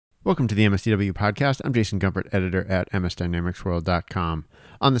Welcome to the MSDW podcast. I'm Jason Gumpert, editor at msdynamicsworld.com.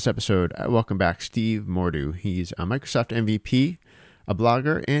 On this episode, I welcome back Steve Mordue. He's a Microsoft MVP, a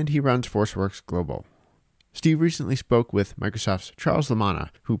blogger, and he runs Forceworks Global. Steve recently spoke with Microsoft's Charles Lamanna,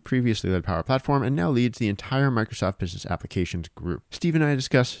 who previously led Power Platform and now leads the entire Microsoft Business Applications group. Steve and I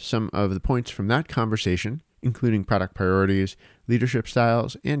discuss some of the points from that conversation, including product priorities, leadership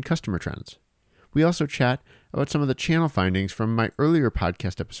styles, and customer trends. We also chat about some of the channel findings from my earlier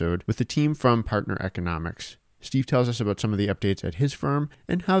podcast episode with the team from Partner Economics. Steve tells us about some of the updates at his firm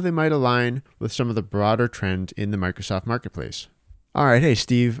and how they might align with some of the broader trends in the Microsoft marketplace. All right. Hey,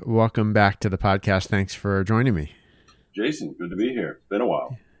 Steve, welcome back to the podcast. Thanks for joining me. Jason, good to be here. It's been a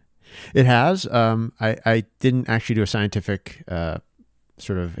while. It has. I didn't actually do a scientific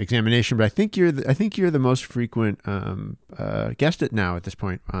sort of examination, but I think you're the most frequent guest at this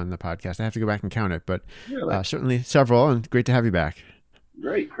point on the podcast. I have to go back and count it, but really? Certainly several, and great to have you back.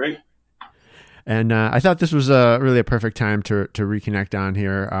 Great. And I thought this was really a perfect time to reconnect on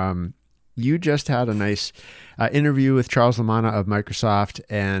here. You just had a nice interview with Charles Lamanna of Microsoft,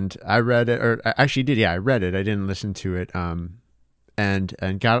 and I read it, or I actually did. Yeah, I read it. I didn't listen to it,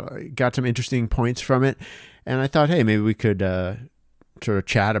 and got some interesting points from it. And I thought, hey, maybe we could sort of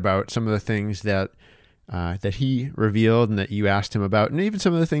chat about some of the things that he revealed and that you asked him about, and even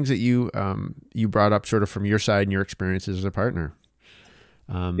some of the things that you brought up sort of from your side and your experiences as a partner.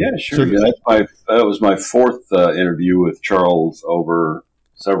 Yeah, sure. That was my fourth interview with Charles over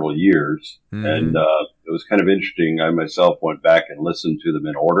several years, and it was kind of interesting. I myself went back and listened to them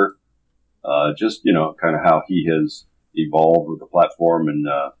in order, just kind of how he has evolved with the platform, and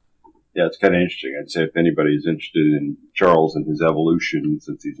yeah, it's kind of interesting. I'd say if anybody's interested in Charles and his evolution,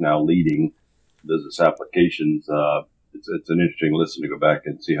 since he's now leading business applications, it's an interesting listen to go back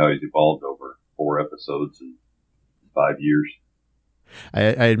and see how he's evolved over 4 episodes in 5 years. I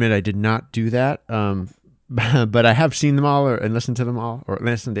admit I did not do that, but I have seen them all and listened to them all, or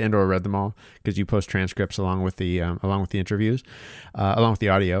listened to or read them all, because you post transcripts along with the interviews, along with the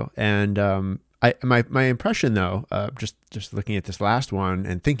audio. And my impression, though, just looking at this last one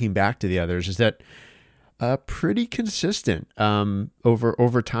and thinking back to the others, is that pretty consistent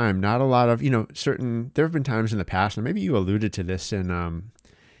over time. Not a lot of certain. There have been times in the past, and maybe you alluded to this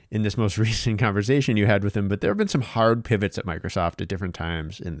in this most recent conversation you had with him, but there have been some hard pivots at Microsoft at different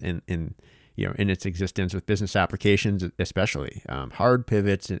times in its existence with business applications, especially hard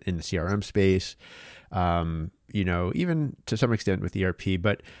pivots in the CRM space. Even to some extent with ERP,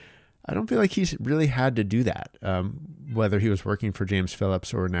 but I don't feel like he's really had to do that, whether he was working for James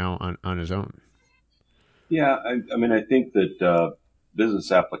Phillips or now on his own. Yeah, I mean, I think that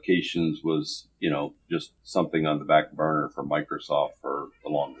business applications was, just something on the back burner for Microsoft for the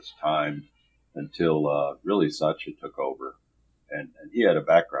longest time until really Satya took over. And he had a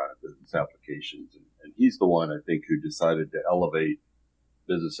background in business applications. And he's the one, I think, who decided to elevate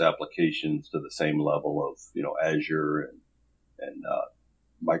business applications to the same level of, Azure and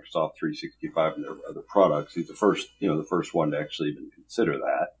Microsoft 365 and their other products. He's the first one to actually even consider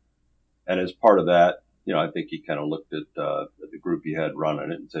that. And as part of that, I think he kind of looked at the group he had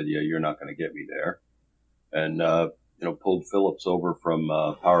running it and said, yeah, you're not going to get me there. And, pulled Phillips over from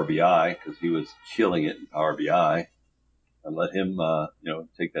Power BI, because he was killing it in Power BI, and let him,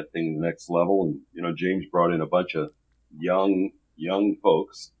 take that thing to the next level. And, James brought in a bunch of young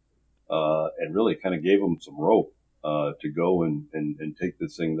folks, and really kind of gave them some rope to go and take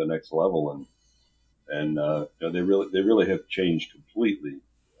this thing to the next level. And they really have changed completely,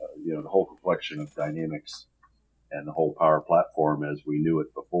 the whole complexion of Dynamics and the whole Power Platform as we knew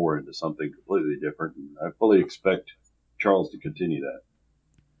it before into something completely different. And I fully expect Charles to continue that.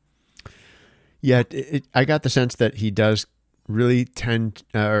 Yeah, I got the sense that he does really intend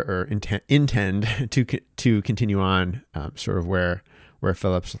to continue on sort of where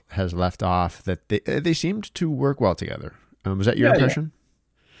Phillips has left off, that they seemed to work well together. Was that your impression?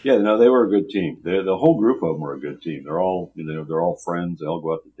 Yeah, no, they were a good team. The whole group of them were a good team. They're all, they're all friends. They all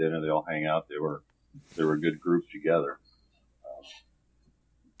go out to dinner. They all hang out. They were a good group together.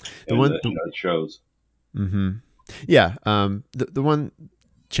 It shows. Mm-hmm. Yeah. The one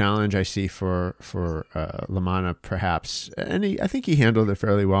challenge I see for Lamanna, perhaps, and I think he handled it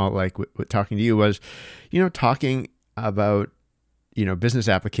fairly well, like with talking to you, was, talking about, business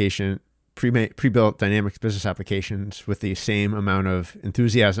application, pre-built Dynamics business applications with the same amount of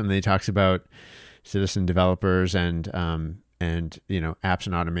enthusiasm that he talks about citizen developers and apps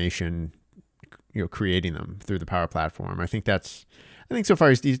and automation, creating them through the Power Platform. I think so far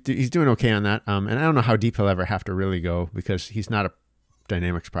he's doing okay on that. And I don't know how deep he'll ever have to really go, because he's not a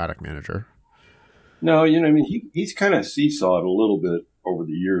Dynamics product manager. No, he's kind of seesawed a little bit over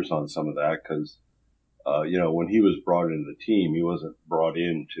the years on some of that because, when he was brought into the team, he wasn't brought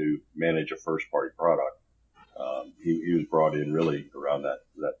in to manage a first-party product. He was brought in really around that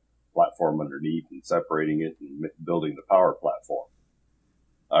platform underneath and separating it and building the power platform.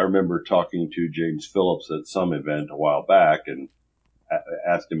 I remember talking to James Phillips at some event a while back and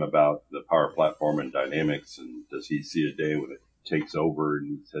asked him about the power platform and Dynamics and does he see a day when it takes over?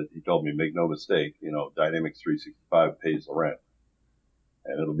 And he told me, make no mistake, Dynamics 365 pays the rent.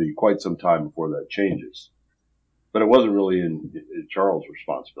 And it'll be quite some time before that changes. But it wasn't really in Charles'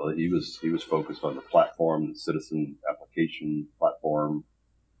 responsibility. He was focused on the platform, the citizen application platform.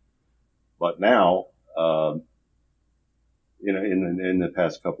 But now, in the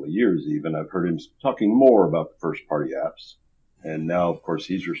past couple of years, even I've heard him talking more about the first-party apps. And now, of course,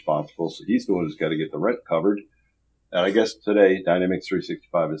 he's responsible, so he's the one who's got to get the rent covered. And I guess today, Dynamics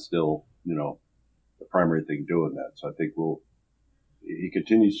 365 is still, the primary thing doing that. So I think he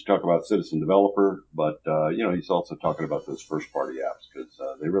continues to talk about citizen developer, but, he's also talking about those first-party apps because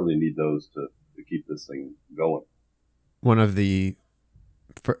they really need those to keep this thing going. One of the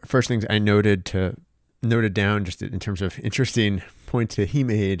first things I noted down just in terms of interesting points that he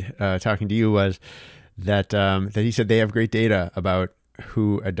made talking to you was that he said they have great data about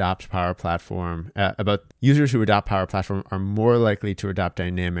who adopts Power Platform, about users who adopt Power Platform are more likely to adopt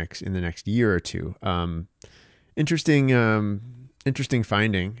Dynamics in the next year or two. Interesting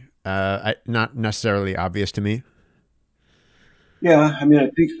finding. Not necessarily obvious to me. Yeah, I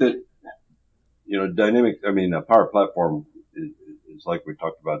think that Power Platform is like we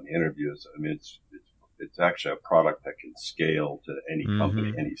talked about in the interviews. It's actually a product that can scale to any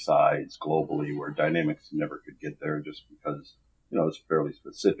company, any size globally, where Dynamics never could get there just because, it's fairly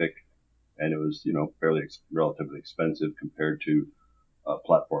specific and it was, relatively expensive compared to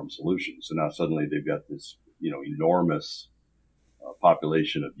platform solutions. So now suddenly they've got this, enormous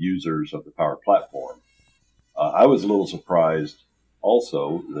population of users of the Power Platform. I was a little surprised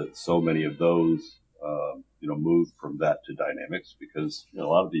also that so many of those, moved from that to Dynamics because, a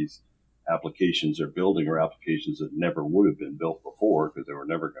lot of these applications they're building are applications that never would have been built before because they were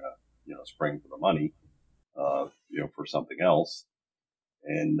never going to, spring for the money, for something else.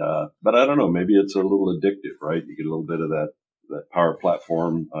 And, but I don't know, maybe it's a little addictive, right? You get a little bit of that Power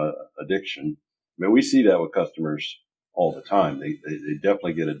Platform, addiction. We see that with customers all the time. They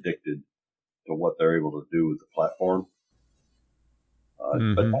definitely get addicted to what they're able to do with the platform.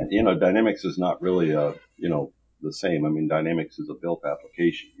 But, Dynamics is not really, the same. Dynamics is a built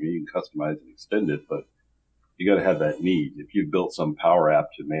application. You can customize and extend it, but you got to have that need. If you've built some Power App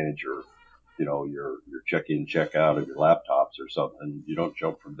to manage your check-in, check-out of your laptops or something, you don't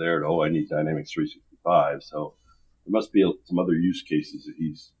jump from there to, I need Dynamics 365. So there must be some other use cases that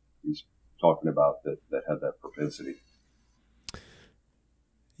he's talking about that have that propensity.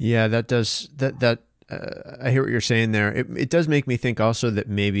 Yeah, that does that. I hear what you're saying there. It does make me think also that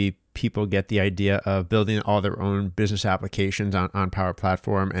maybe people get the idea of building all their own business applications on Power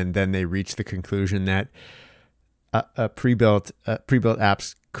Platform, and then they reach the conclusion that pre-built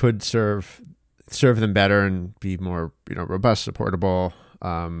apps could serve them better and be more robust, supportable,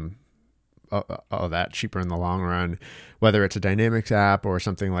 all that, cheaper in the long run. Whether it's a Dynamics app or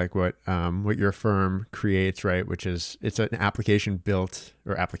something like what your firm creates, right? Which is it's an application built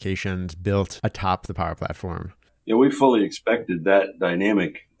or applications built atop the Power Platform. Yeah, we fully expected that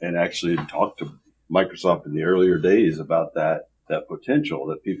dynamic and actually talked to Microsoft in the earlier days about that potential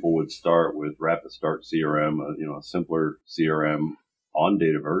that people would start with RapidStart CRM, a simpler CRM on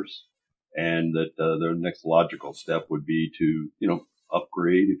Dataverse, and that their next logical step would be to,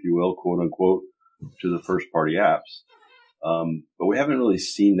 upgrade, if you will, quote unquote, to the first party apps. But we haven't really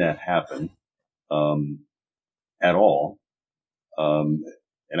seen that happen, at all. And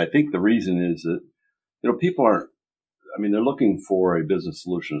I think the reason is that, people aren't, they're looking for a business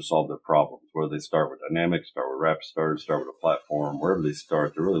solution to solve their problems, whether they start with Dynamics, start with RapidStart, start with a platform, wherever they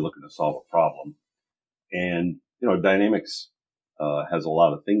start, they're really looking to solve a problem. And, Dynamics, has a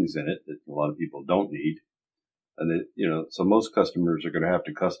lot of things in it that a lot of people don't need. And so most customers are going to have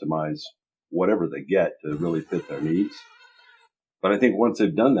to customize whatever they get to really fit their needs. But I think once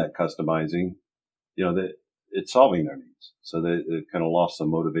they've done that customizing, that it's solving their needs. So they kind of lost some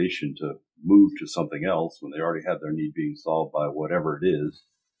motivation to move to something else when they already have their need being solved by whatever it is.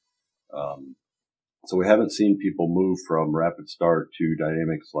 So we haven't seen people move from RapidStart to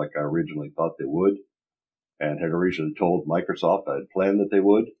Dynamics like I originally thought they would and had originally told Microsoft I had planned that they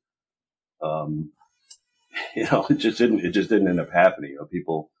would. It just didn't end up happening.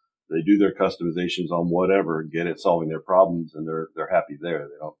 People, they do their customizations on whatever, get it solving their problems, and they're happy there.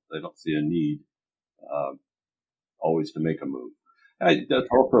 They don't see a need, always to make a move. That's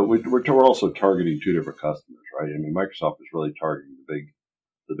also we're also targeting two different customers, right? I mean, Microsoft is really targeting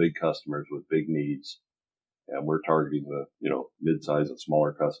the big customers with big needs, and we're targeting the mid-size and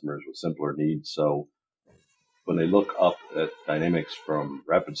smaller customers with simpler needs. So when they look up at Dynamics from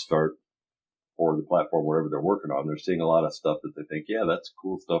RapidStart or the platform wherever they're working on, they're seeing a lot of stuff that they think, yeah, that's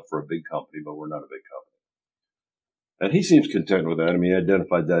cool stuff for a big company, but we're not a big company. And he seems content with that. I mean, he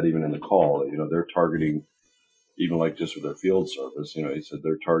identified that even in the call. They're targeting, even like just with their field service, he said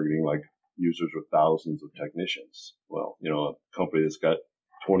they're targeting like users with thousands of technicians. Well, a company that's got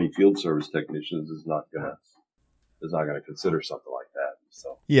 20 field service technicians is not gonna consider something like that.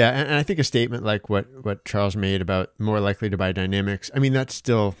 So yeah, and I think a statement like what Charles made about more likely to buy Dynamics, I mean, that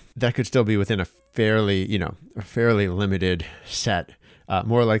could still be within a fairly limited set.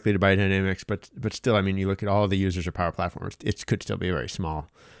 More likely to buy Dynamics, but still, I mean, you look at all the users of Power Platform, it could still be a very small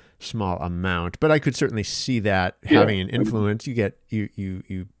amount. But I could certainly see that having an influence.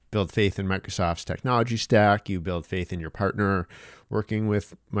 You build faith in Microsoft's technology stack. You build faith in your partner working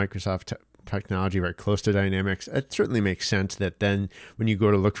with Microsoft technology very close to Dynamics. It certainly makes sense that then when you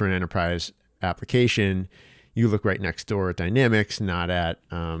go to look for an enterprise application, you look right next door at Dynamics, not at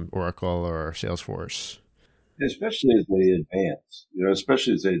Oracle or Salesforce. Especially as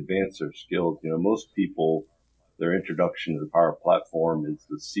they advance their skills. Most people, their introduction to the Power Platform is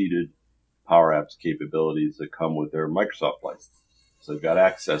the seeded Power Apps capabilities that come with their Microsoft license. So they've got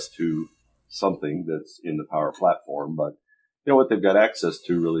access to something that's in the Power Platform, but what they've got access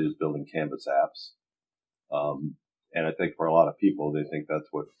to really is building Canvas apps. And I think for a lot of people, they think that's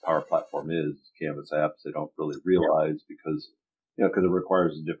what Power Platform is, Canvas apps. They don't really realize because it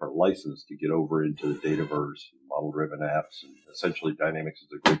requires a different license to get over into the Dataverse, model-driven apps, and essentially Dynamics is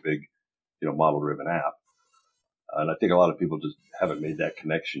a great big, model-driven app. And I think a lot of people just haven't made that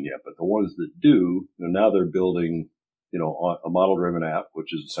connection yet. But the ones that do, now they're building, a model-driven app,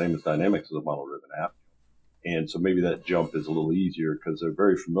 which is the same as Dynamics as a model-driven app. And so maybe that jump is a little easier because they're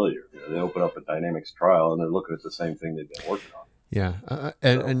very familiar. They open up a Dynamics trial and they're looking at the same thing they've been working on. Yeah,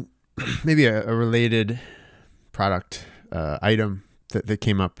 and maybe a related product item that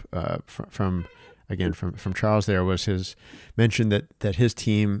came up from Charles there was his mention that his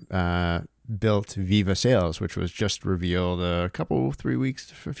team built Viva Sales, which was just revealed a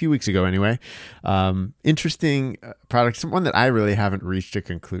few weeks ago anyway. Interesting product, one that I really haven't reached a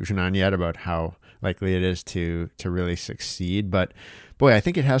conclusion on yet about how likely it is to really succeed. But boy, I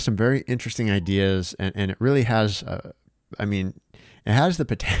think it has some very interesting ideas, and it really has, it has the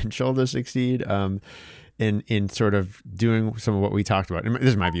potential to succeed. In sort of doing some of what we talked about. And this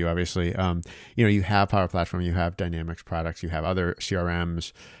is my view, obviously. You have Power Platform, you have Dynamics products, you have other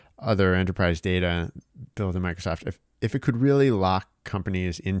CRMs, other enterprise data built in Microsoft. If it could really lock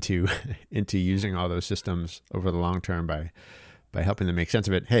companies into using all those systems over the long term by helping them make sense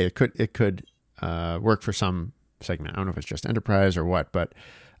of it, hey, it could work for some segment. I don't know if it's just enterprise or what, but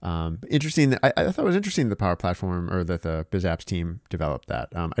interesting. I thought it was interesting that the Power Platform or that the Biz Apps team developed that.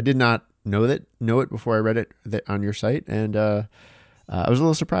 I did not know it before I read it on your site, and I was a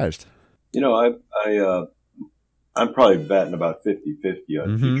little surprised. I'm probably batting about 50-50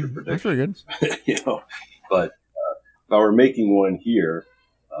 on future predictions. That's pretty good. But if I were making one here,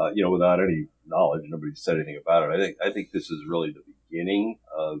 without any knowledge, nobody said anything about it. I think this is really the beginning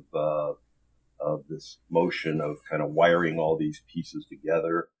of this motion of kind of wiring all these pieces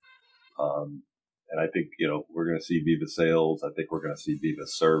together. And I think, we're going to see Viva Sales. I think we're going to see Viva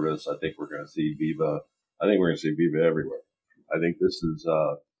Service. I think we're going to see Viva everywhere. I think this is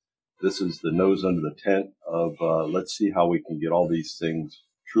the nose under the tent of, let's see how we can get all these things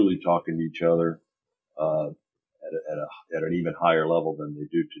truly talking to each other, at an even higher level than they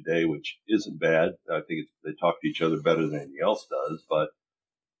do today, which isn't bad. I think they talk to each other better than anything else does, but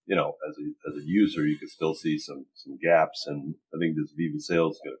as a user, you can still see some gaps, and I think this Viva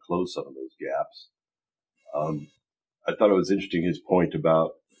Sales is going to close some of those gaps. I thought it was interesting his point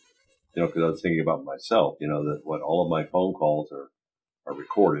about, because I was thinking about myself, that all of my phone calls are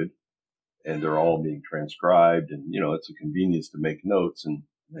recorded and they're all being transcribed, and it's a convenience to make notes, and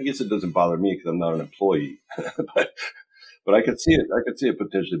I guess it doesn't bother me because I'm not an employee, but I could see it. I could see it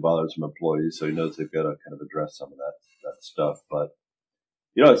potentially bothering some employees, so he knows they've got to kind of address some of that stuff, but.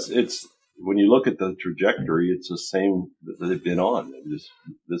 It's when you look at the trajectory, it's the same that they've been on.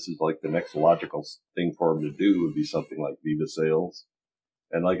 This is like the next logical thing for them to do would be something like Viva Sales.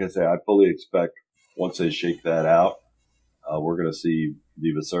 And like I say, I fully expect once they shake that out, we're going to see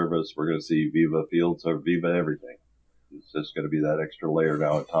Viva Service. We're going to see Viva Fields or Viva everything. It's just going to be that extra layer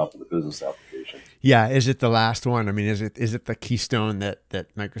now on top of the business application. Yeah. Is it the last one? I mean, is it the keystone that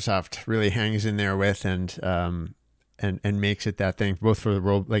Microsoft really hangs in there with? And and makes it that thing both for the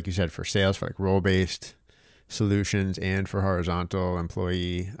role, like you said, for sales, for like role-based solutions, and for horizontal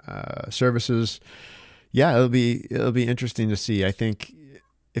employee services. Yeah, it'll be interesting to see. I think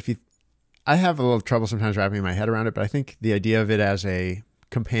I have a little trouble sometimes wrapping my head around it, but I think the idea of it as a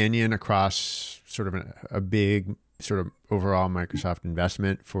companion across sort of a big sort of overall Microsoft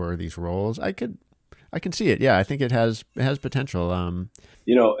investment for these roles, I can see it. Yeah, I think it has potential.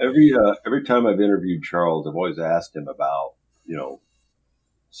 Every time I've interviewed Charles, I've always asked him about,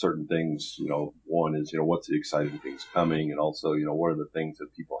 certain things. One is, what's the exciting things coming? And also, what are the things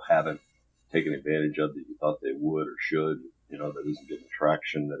that people haven't taken advantage of that you thought they would or should, that isn't getting the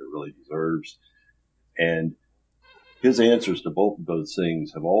traction that it really deserves. And his answers to both of those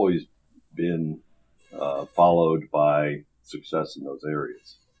things have always been followed by success in those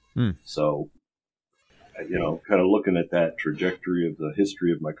areas. So, kind of looking at that trajectory of the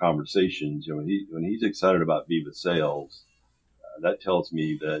history of my conversations, when he's excited about Viva Sales, that tells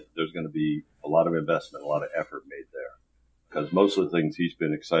me that there's going to be a lot of investment, a lot of effort made there. Because most of the things he's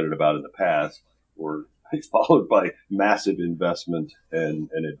been excited about in the past were followed by massive investment and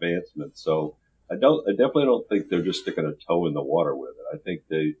advancement. So I definitely don't think they're just sticking a toe in the water with it. I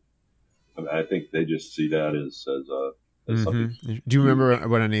think they just see that as something. Do you remember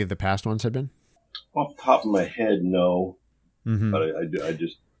what any of the past ones had been? Off the top of my head, no. But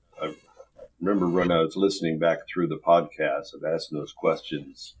I remember when I was listening back through the podcast of asking those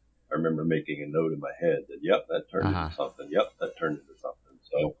questions, I remember making a note in my head that, yep, that turned into something. Yep, that turned into something.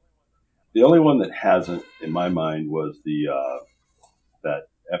 So the only one that hasn't, in my mind, was that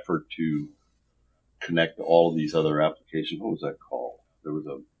effort to connect all these other applications. What was that called? There was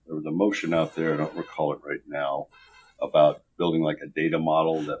a motion out there, I don't recall it right now, about building like a data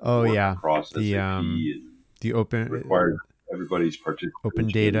model that would work across SAP and the open required everybody's participation. Open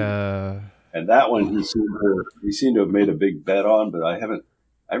data. And that one he seemed to have made a big bet on, but I haven't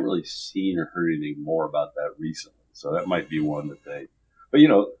really seen or heard anything more about that recently. So that might be one that but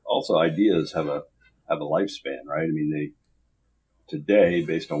also ideas have a lifespan, right? I mean, today,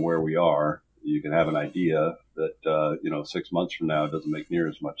 based on where we are, you can have an idea that, 6 months from now, it doesn't make near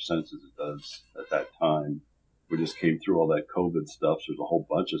as much sense as it does at that time. We just came through all that COVID stuff. So there's a whole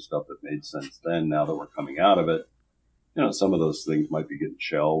bunch of stuff that made sense then. Now that we're coming out of it, some of those things might be getting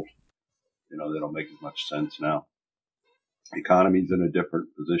shelved. They don't make as much sense now. The economy's in a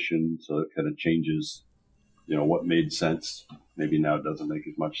different position, so it kind of changes, what made sense. Maybe now it doesn't make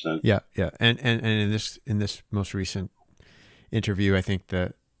as much sense. Yeah. And in this most recent interview, I think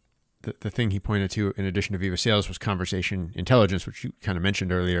the thing he pointed to, in addition to Viva Sales, was conversation intelligence, which you kind of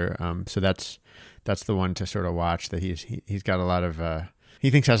mentioned earlier. So that's the one to sort of watch. That he's got a lot of he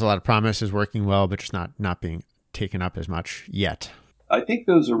thinks has a lot of promise, is working well, but just not being taken up as much yet. I think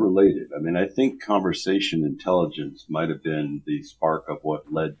those are related. I mean, I think conversation intelligence might have been the spark of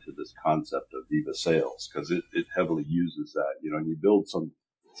what led to this concept of Viva Sales, because it heavily uses that. And you build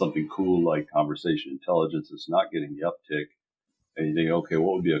something cool like conversation intelligence, it's not getting the uptick, and you think, okay,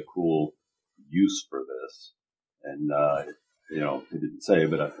 what would be a cool use for this? And it didn't say,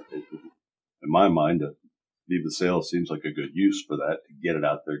 but in my mind, Viva Sales seems like a good use for that, to get it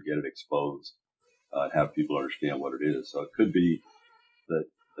out there, get it exposed, have people understand what it is. So it could be that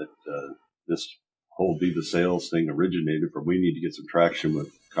this whole Viva Sales thing originated from, we need to get some traction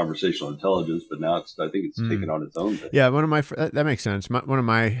with conversational intelligence, but now I think it's taken on its own thing. Yeah, that makes sense. One of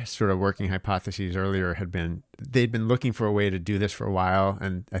my sort of working hypotheses earlier had been they'd been looking for a way to do this for a while,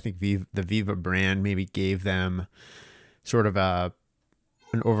 and I think the Viva brand maybe gave them sort of an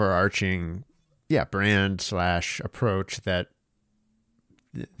overarching brand / approach that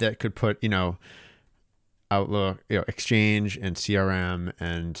could put Outlook, Exchange and CRM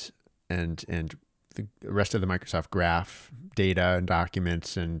and the rest of the Microsoft Graph data and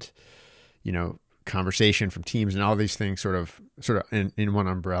documents and conversation from Teams and all these things sort of in one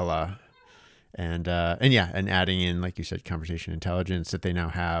umbrella, and adding in, like you said, conversation intelligence that they now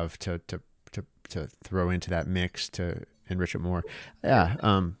have to throw into that mix to enrich it more. Yeah.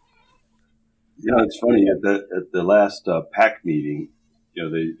 It's funny at the last PAC meeting.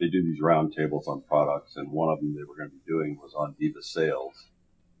 They do these roundtables on products, and one of them they were going to be doing was on Viva Sales.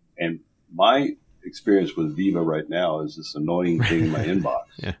 And my experience with Viva right now is this annoying thing in my inbox.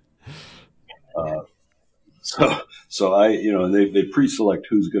 Yeah. So I, and they pre-select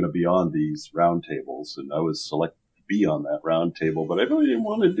who's going to be on these roundtables, and I was selected to be on that roundtable, but I really didn't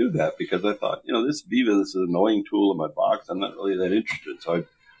want to do that because I thought, this Viva, this is an annoying tool in my box. I'm not really that interested. So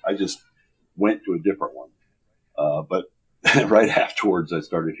I just went to a different one. But right afterwards, I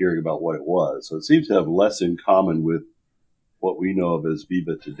started hearing about what it was. So it seems to have less in common with what we know of as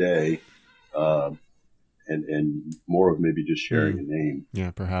Viva today. and more of maybe just sharing a name.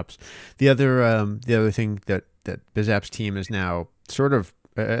 Yeah, perhaps. The other thing that Biz Apps team is now sort of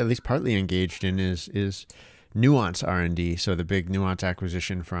at least partly engaged in is Nuance R&D. So the big Nuance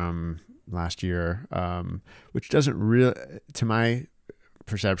acquisition from last year, which doesn't really, to my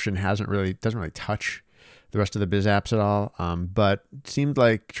perception, doesn't really touch the rest of the Biz Apps at all. But it seemed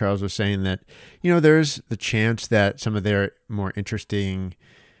like Charles was saying that, there's the chance that some of their more interesting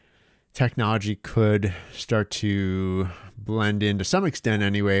technology could start to blend in to some extent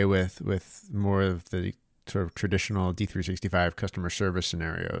anyway with more of the sort of traditional D365 customer service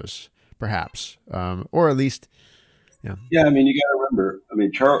scenarios, perhaps, or at least, yeah. Yeah, I mean, you got to remember. I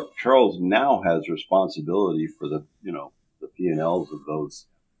mean, Charles now has responsibility for the P&Ls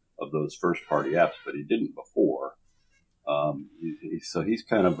of those first party apps, but he didn't before. So he's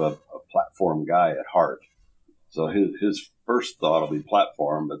kind of a platform guy at heart. So his first thought will be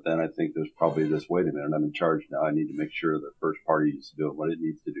platform, but then I think there's probably this, wait a minute, I'm in charge now. I need to make sure the first party is doing what it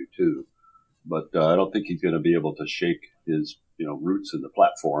needs to do too. But I don't think he's going to be able to shake his roots in the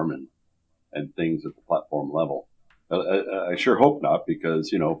platform and things at the platform level. I sure hope not,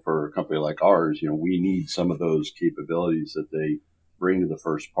 because for a company like ours, we need some of those capabilities that they bring to the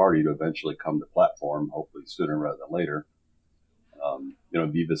first party to eventually come to platform, hopefully sooner rather than later.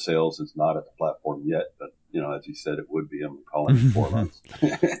 Viva Sales is not at the platform yet, but as he said, it would be. I'm calling it 4 months.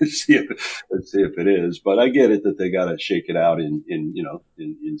 Let's see if it is. But I get it that they got to shake it out in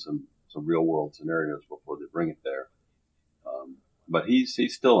some real world scenarios before they bring it there. But he's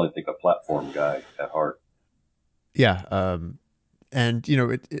still, I think, a platform guy at heart. Yeah. And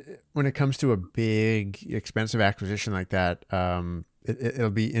when it comes to a big, expensive acquisition like that, it'll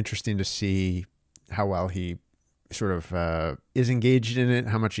be interesting to see how well he sort of is engaged in it,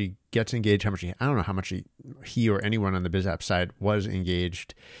 how much he gets engaged, I don't know how much he or anyone on the Biz App side was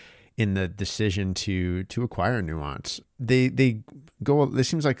engaged in the decision to acquire Nuance. It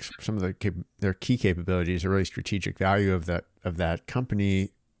seems like some of their key capabilities, a really strategic value of that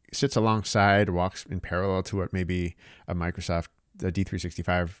company sits alongside, walks in parallel to what maybe a Microsoft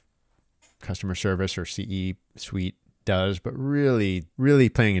D365 customer service or CE suite does, but really, really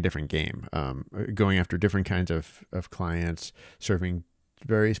playing a different game, going after different kinds of clients, serving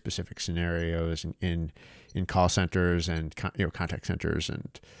very specific scenarios in call centers and contact centers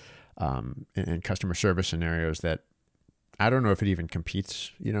and customer service scenarios that I don't know if it even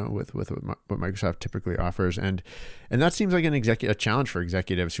competes, with what Microsoft typically offers, and that seems like a challenge for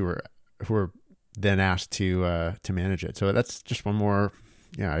executives who are then asked to manage it. So that's just one more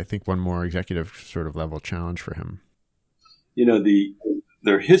executive sort of level challenge for him.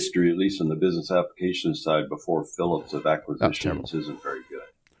 Their history, at least on the business application side before Philips of acquisitions, isn't very good.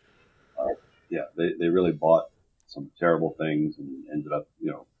 They really bought some terrible things and ended up,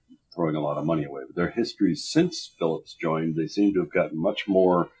 throwing a lot of money away. But their history since Philips joined, they seem to have gotten much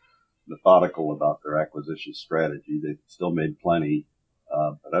more methodical about their acquisition strategy. They've still made plenty,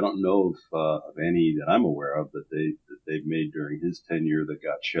 but I don't know of any that I'm aware of that they've made during his tenure that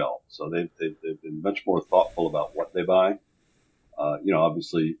got shelved. So they've been much more thoughtful about what they buy.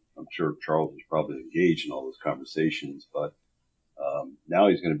 Obviously, I'm sure Charles is probably engaged in all those conversations, but now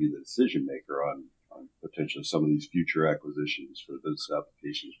he's going to be the decision maker on potentially some of these future acquisitions for this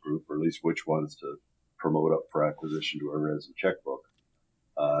applications group, or at least which ones to promote up for acquisition to whoever has a checkbook.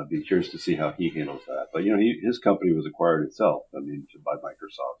 Be curious to see how he handles that. But his company was acquired itself, by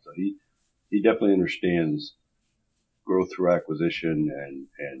Microsoft, so he definitely understands growth through acquisition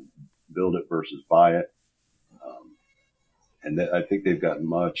and build it versus buy it. And I think they've gotten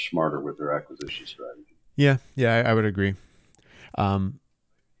much smarter with their acquisition strategy. Yeah, I would agree.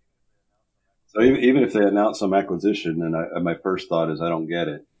 So even if they announce some acquisition, and my first thought is I don't get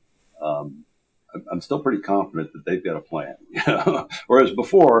it, I'm still pretty confident that they've got a plan. Whereas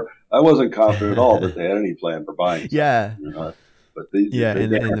before, I wasn't confident at all that they had any plan for buying something. Yeah. But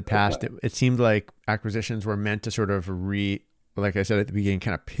in the past, it seemed like acquisitions were meant to sort of like I said at the beginning,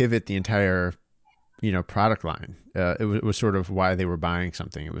 kind of pivot the entire product line. It was sort of why they were buying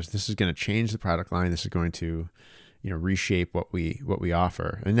something. This is going to change the product line. This is going to, reshape what we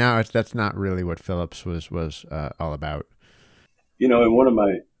offer. And now that's not really what Philips was all about. In one of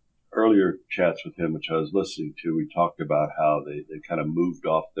my earlier chats with him, which I was listening to, we talked about how they kind of moved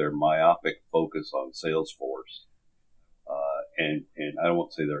off their myopic focus on Salesforce. And I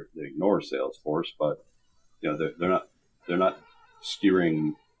won't say they ignore Salesforce, but they're not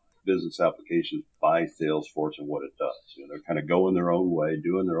steering business applications by Salesforce and what it does. They're kind of going their own way,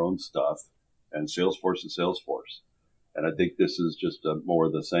 doing their own stuff, and Salesforce is Salesforce. And I think this is just more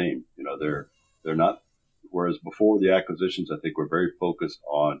of the same. They're not whereas before the acquisitions, I think were very focused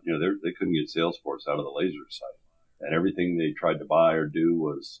on, they couldn't get Salesforce out of the laser sight, and everything they tried to buy or do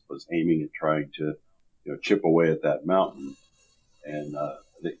was aiming at trying to, chip away at that mountain. And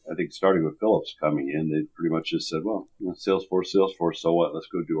I think starting with Phillips coming in, they pretty much just said, well, Salesforce, so what? Let's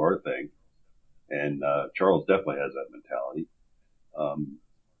go do our thing. And Charles definitely has that mentality.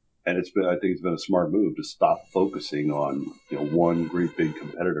 And I think it's been a smart move to stop focusing on, one great big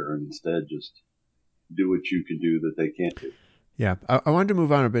competitor and instead just do what you can do that they can't do. Yeah. I wanted to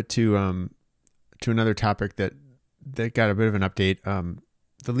move on a bit to another topic that got a bit of an update.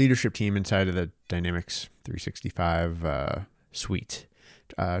 The leadership team inside of the Dynamics 365 suite.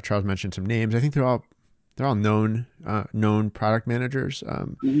 Charles mentioned some names. I think they're all known product managers.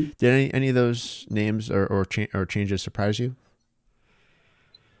 Did any of those names or changes surprise you?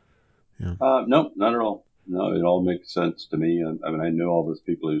 Yeah. No, not at all. No, it all makes sense to me. I mean, I know all those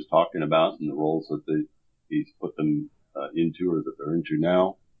people he was talking about and the roles that he's put them into or that they're into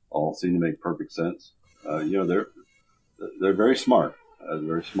now all seem to make perfect sense. They're very smart.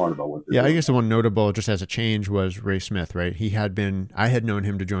 Very smart about what they're doing. I guess the one notable, just as a change, was Ray Smith, right? I had known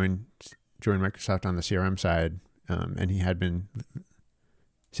him to join Microsoft on the CRM side, and he had been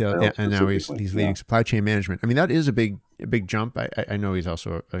and now he's leading supply chain management. I mean, that is a big jump. I know he's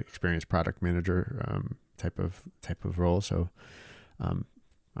also an experienced product manager type of role, so I'm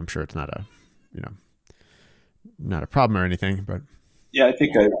sure it's not a problem or anything. But yeah, I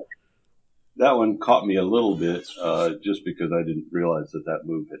think that one caught me a little bit, just because I didn't realize that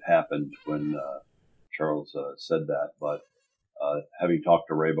move had happened when Charles said that. But having talked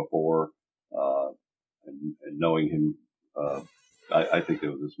to Ray before and knowing him, I think it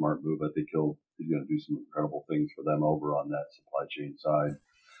was a smart move. I think he's going to do some incredible things for them over on that supply chain side.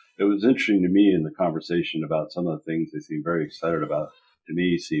 It was interesting to me in the conversation about some of the things they seem very excited about. To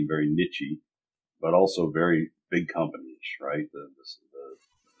me, seem very niche-y, but also very big company-ish, right?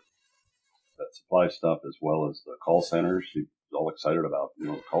 That supply stuff as well as the call centers. He's all excited about,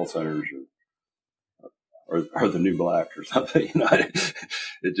 call centers are the new black or something.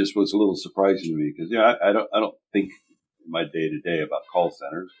 It just was a little surprising to me because, I don't think in my day to day about call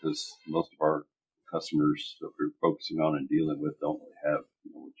centers because most of our customers that we're focusing on and dealing with don't really have,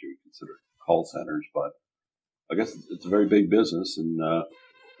 what you would consider call centers. But I guess it's a very big business, and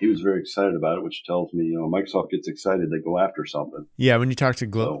he was very excited about it, which tells me, Microsoft gets excited, they go after something. Yeah, when you talk to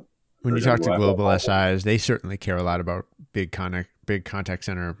global SIs, they certainly care a lot about big contact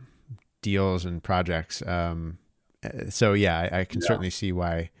center deals and projects. So yeah, I can certainly see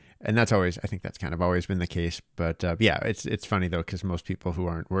why. And I think that's kind of always been the case. But it's funny though, because most people who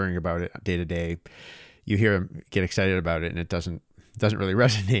aren't worrying about it day to day, you hear them get excited about it and it doesn't really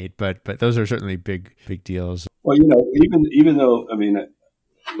resonate. But those are certainly big deals. Well, even though, I mean,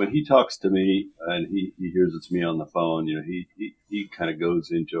 when he talks to me and he hears it's me on the phone, he kind of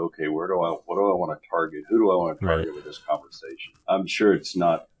goes into, okay, what do I want to target? Who do I want to target with this conversation? I'm sure it's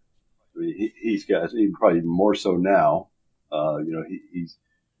not, I mean, he's probably more so now,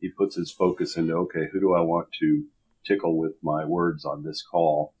 he puts his focus into, okay, who do I want to tickle with my words on this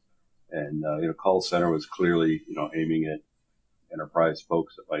call? And, call center was clearly, aiming at enterprise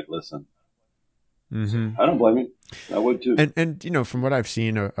folks that might listen. Mm-hmm. So I don't blame him. I would too. And from what I've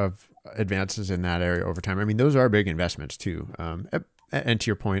seen of advances in that area over time, I mean, those are big investments too. And to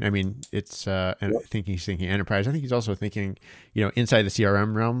your point, I mean, it's, I think he's thinking enterprise. I think he's also thinking, inside the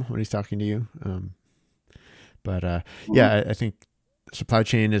CRM realm when he's talking to you. I think supply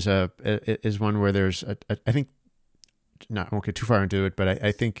chain is one where there's I think I won't get too far into it, but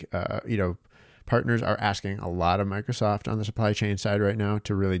I think partners are asking a lot of Microsoft on the supply chain side right now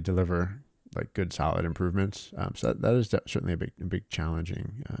to really deliver like good solid improvements. So that is certainly a big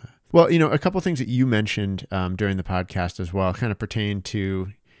challenging. A couple of things that you mentioned during the podcast as well kind of pertain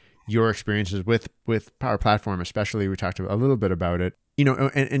to your experiences with Power Platform, especially. We talked a little bit about it.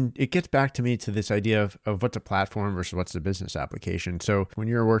 And it gets back to me to this idea of what's a platform versus what's a business application. So when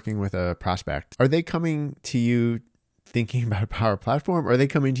you're working with a prospect, are they coming to you thinking about Power Platform, or are they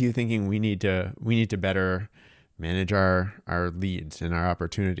coming to you thinking we need to better manage our leads and our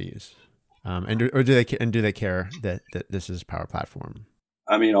opportunities? Do they care that this is Power Platform?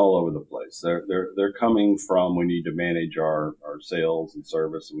 I mean, all over the place. They're coming from, we need to manage our sales and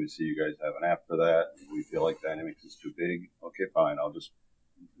service, and we see you guys have an app for that. We feel like Dynamics is too big. Okay, fine. I'll just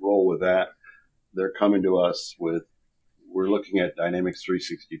roll with that. They're coming to us with, we're looking at Dynamics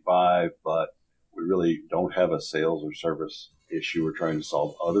 365, but we really don't have a sales or service issue. We're trying to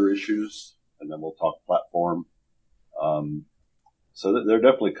solve other issues, and then we'll talk platform. So they're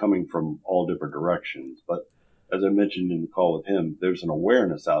definitely coming from all different directions. But as I mentioned in the call with him, there's an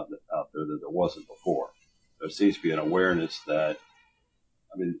awareness out there that there wasn't before. there seems to be an awareness that,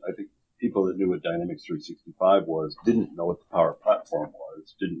 I think people that knew what Dynamics 365 was didn't know what the Power Platform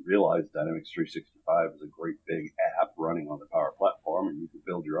was, didn't realize Dynamics 365 is a great big app running on the Power Platform, and you could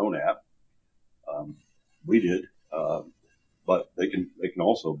build your own app. We did, but they can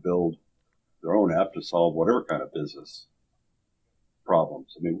also build their own app to solve whatever kind of business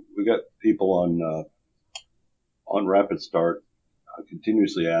problems. We got people on RapidStart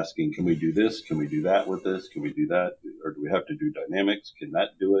continuously asking, can we do this? Can we do that with this? Can we do that? Or do we have to do Dynamics? Can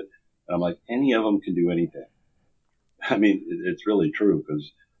that do it? And I'm like, any of them can do anything. It's really true,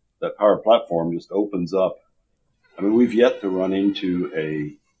 because that Power Platform just opens up. We've yet to run into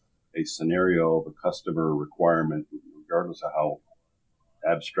a scenario of a customer requirement, regardless of how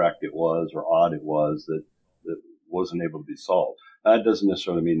abstract it was or odd it was, that wasn't able to be solved. That doesn't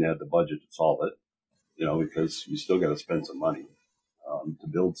necessarily mean they had the budget to solve it, because you still got to spend some money to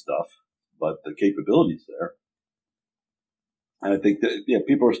build stuff, but the capability's there. And I think that,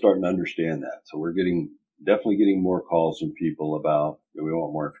 people are starting to understand that. So we're definitely getting more calls from people about, we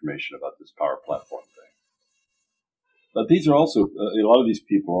want more information about this Power Platform thing. But these are also, a lot of these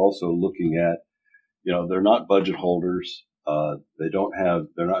people are also looking at, they're not budget holders. They're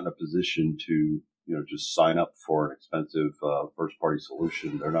not in a position to, just sign up for an expensive first-party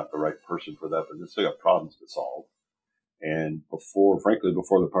solution. They're not the right person for that, but they still got problems to solve. And before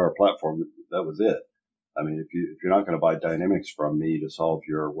the Power Platform, that was it. If you're not going to buy Dynamics from me to solve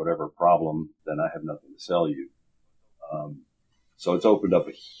your whatever problem, then I have nothing to sell you. So it's opened up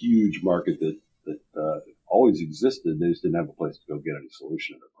a huge market that always existed. They just didn't have a place to go get any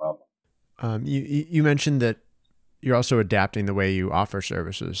solution to their problem. You mentioned that you're also adapting the way you offer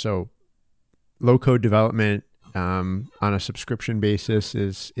services. So low-code development on a subscription basis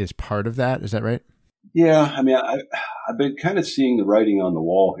is part of that. Is that right? Yeah. I've been kind of seeing the writing on the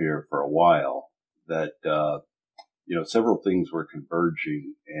wall here for a while that, several things were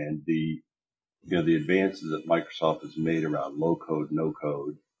converging, and the advances that Microsoft has made around low-code,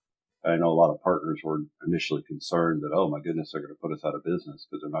 no-code. I know a lot of partners were initially concerned that, oh my goodness, they're going to put us out of business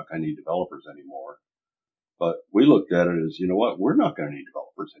because they're not going to need developers anymore. But we looked at it as, we're not going to need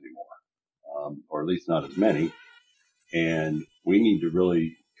developers anymore, or at least not as many. And we need to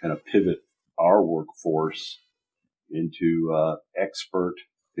really kind of pivot our workforce into expert,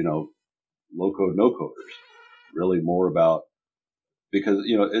 low-code, no-coders. Really more about, because,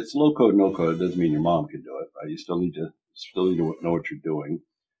 it's low-code, no-code. It doesn't mean your mom can do it, right? You still need to know what you're doing.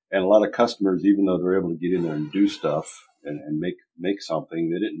 And a lot of customers, even though they're able to get in there and do stuff and make something,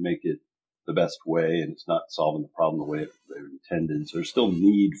 they didn't make it the best way, and it's not solving the problem the way they intended. So there's still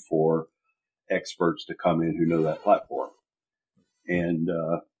need for experts to come in who know that platform. And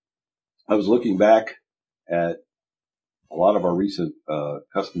I was looking back at a lot of our recent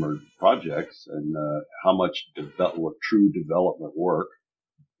customer projects and how much true development work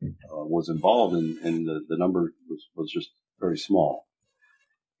was involved, and the number was just very small.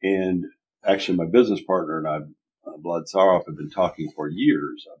 And actually, my business partner and I, Vlad Sarov, have been talking for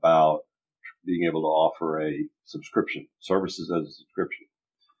years about being able to offer a subscription, services as a subscription.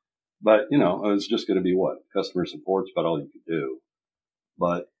 But, it's just going to be what? Customer support's about all you can do.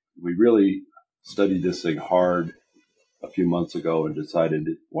 But we really studied this thing hard a few months ago and decided,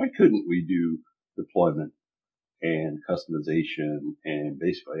 why couldn't we do deployment and customization and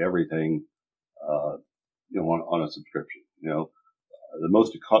basically everything, on a subscription? The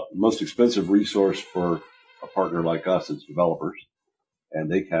most expensive resource for a partner like us is developers, and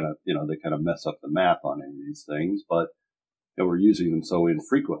they kind of mess up the math on any of these things, but we're using them so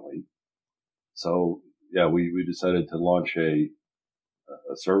infrequently. So yeah, we decided to launch a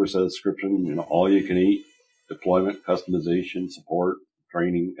service as a subscription, all you can eat, deployment, customization, support,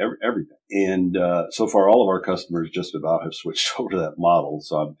 training, everything. And so far, all of our customers just about have switched over to that model.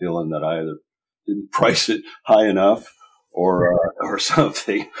 So I'm feeling that I either didn't price it high enough or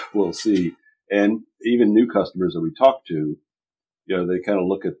something. We'll see. And even new customers that we talk to, they kind of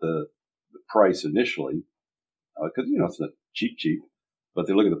look at the price initially, because it's not cheap, but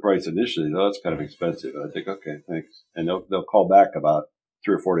they look at the price initially. Oh, it's kind of expensive. And I think, okay, thanks. And they'll call back about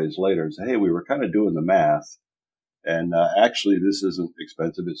 3 or 4 days later and say, hey, we were kind of doing the math, and actually this isn't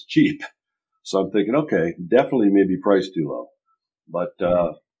expensive, it's cheap. So I'm thinking, okay, definitely maybe priced too low, but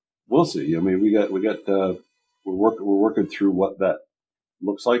we'll see. We're working through what that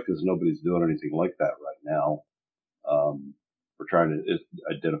looks like, because nobody's doing anything like that right now. We're trying to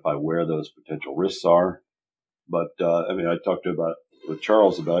identify where those potential risks are. But I talked with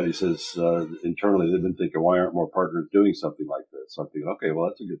Charles about it. He says internally they've been thinking, why aren't more partners doing something like this? So I'm thinking, okay, well,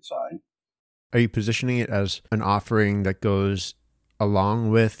 that's a good sign. Are you positioning it as an offering that goes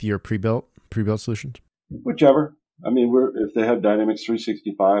along with your pre-built solutions? Whichever. I mean, if they have Dynamics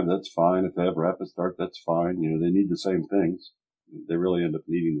 365, that's fine. If they have RapidStart, that's fine. You know, they need the same things. They really end up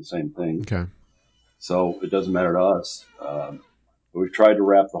needing the same things. Okay. So it doesn't matter to us. We've tried to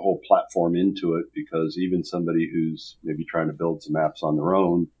wrap the whole platform into it because even somebody who's maybe trying to build some apps on their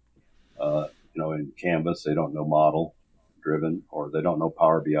own, in Canvas, they don't know model driven, or they don't know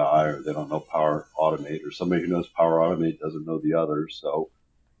Power BI, or they don't know Power Automate, or somebody who knows Power Automate doesn't know the others. So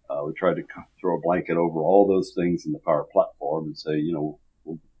we tried to throw a blanket over all those things in the Power Platform and say,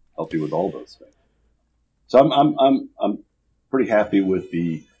 we'll help you with all those things. So I'm pretty happy with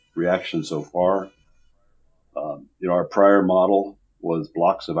the reaction so far. Our prior model was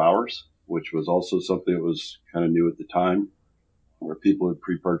blocks of hours, which was also something that was kind of new at the time, where people would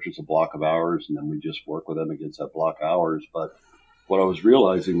pre-purchase a block of hours and then we just work with them against that block of hours. But what I was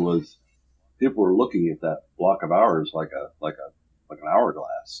realizing was people were looking at that block of hours like an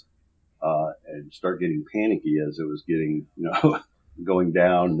hourglass, and start getting panicky as it was getting, going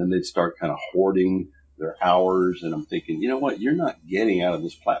down. And then they'd start kind of hoarding their hours. And I'm thinking, you know what, you're not getting out of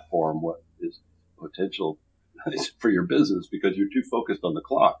this platform what is potential for your business because you're too focused on the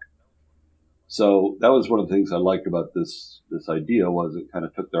clock. So that was one of the things I liked about this idea was it kind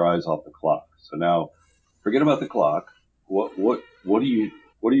of took their eyes off the clock. So now forget about the clock. What are you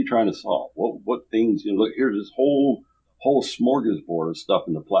trying to solve? What things, look, here's this whole smorgasbord of stuff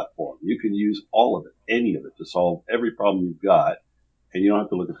in the platform. You can use all of it, any of it to solve every problem you've got, and you don't have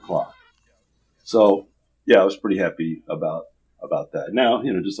to look at the clock. So yeah, I was pretty happy about that. Now,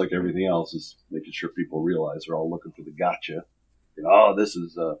 just like everything else, is making sure people realize they're all looking for the gotcha. This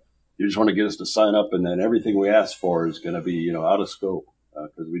is, you just want to get us to sign up, and then everything we ask for is going to be, out of scope,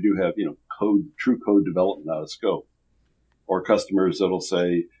 because we do have, true code development out of scope. Or customers that'll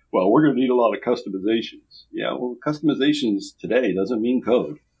say, well, we're going to need a lot of customizations. Yeah, well, customizations today doesn't mean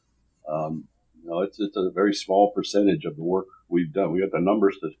code. It's a very small percentage of the work we've done. We got the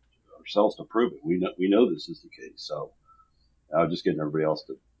numbers ourselves to prove it. We know this is the case. So I'm just getting everybody else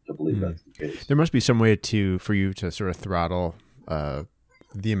to believe that's the case. There must be some way for you to sort of throttle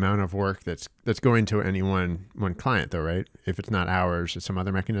the amount of work that's going to any one client, though, right? If it's not ours, it's some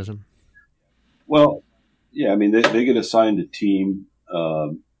other mechanism. Well, yeah, I mean, they get assigned a team,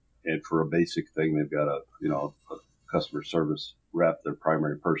 and for a basic thing, they've got a customer service rep, their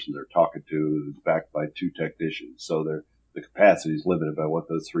primary person they're talking to, who's backed by 2 technicians. So the capacity is limited by what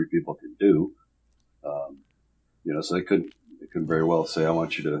those 3 people can do. So they couldn't very well say, I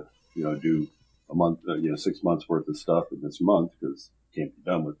want you to, do a month, 6 months worth of stuff in this month, because it can't be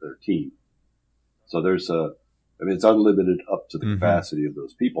done with their team. So there's it's unlimited up to the capacity of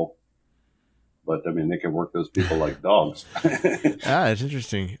those people. But I mean, they can work those people like dogs. It's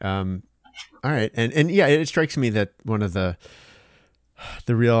interesting. All right. And yeah, it strikes me that one of the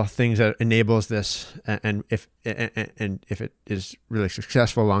real things that enables this, and if it is really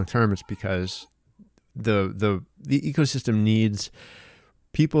successful long-term, it's because the ecosystem needs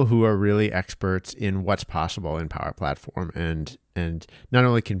people who are really experts in what's possible in Power Platform, and not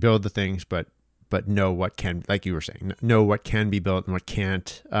only can build the things, but know what can, like you were saying, know what can be built and what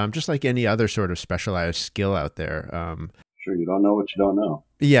can't, just like any other sort of specialized skill out there. Sure, you don't know what you don't know.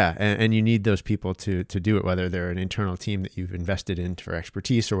 Yeah, and you need those people to do it, whether they're an internal team that you've invested in for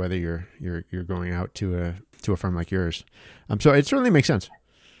expertise, or whether you're going out to a firm like yours. So it certainly makes sense.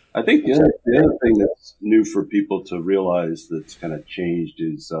 I think the other thing that's new for people to realize that's kind of changed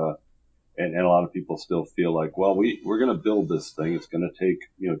is, and a lot of people still feel like, well, we're going to build this thing. It's going to take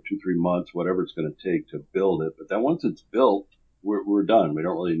 2-3 months, whatever it's going to take to build it. But then once it's built, we're done. We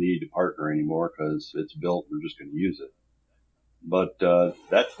don't really need to partner anymore because it's built. We're just going to use it. But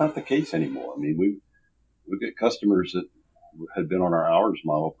that's not the case anymore. I mean, we've got customers that had been on our hours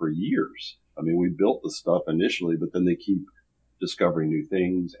model for years. I mean, we built the stuff initially, but then they keep discovering new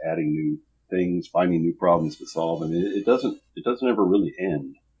things, adding new things, finding new problems to solve. I mean, it doesn't ever really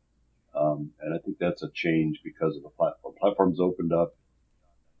end. And I think that's a change because of the platform. Platform's opened up,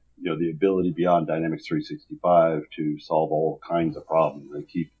 the ability beyond Dynamics 365 to solve all kinds of problems. They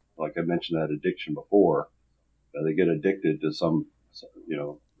keep, like I mentioned, that addiction before. They get addicted to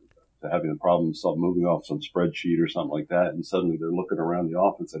to having a problem moving off some spreadsheet or something like that, and suddenly they're looking around the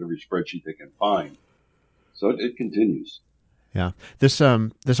office at every spreadsheet they can find. So it continues. Yeah, this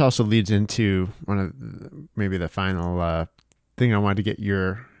also leads into one of maybe the final thing I wanted to get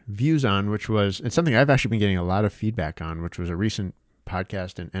your views on, which was, and something I've actually been getting a lot of feedback on, which was a recent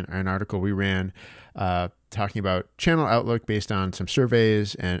podcast and an article we ran talking about channel outlook based on some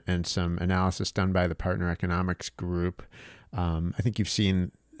surveys and some analysis done by the Partner Economics Group. I think you've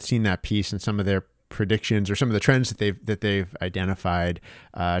seen that piece and some of their predictions or some of the trends that they've identified.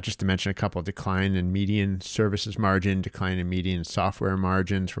 Just to mention a couple: decline in median services margin, decline in median software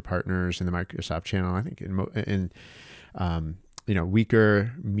margins for partners in the Microsoft channel. I think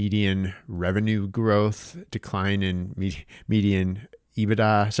weaker median revenue growth, decline in median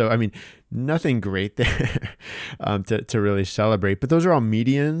EBITDA. So, I mean, nothing great there to really celebrate, but those are all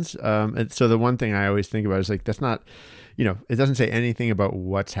medians. And so the one thing I always think about is like, that's not, it doesn't say anything about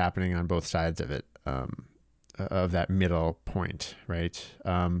what's happening on both sides of it, of that middle point. Right.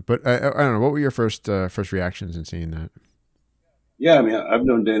 But I don't know, what were your first reactions in seeing that? Yeah. I mean, I've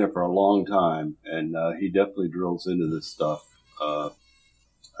known Dana for a long time, and he definitely drills into this stuff.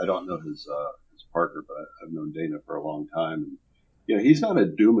 I don't know his partner, but I've known Dana for a long time. And, he's not a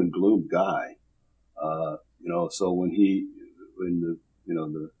doom and gloom guy. So when the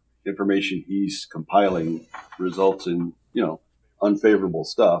information he's compiling results in, unfavorable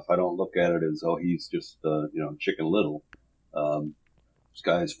stuff, I don't look at it as, he's just, Chicken Little.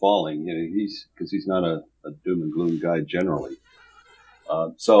 Sky's falling, because he's not a doom and gloom guy generally.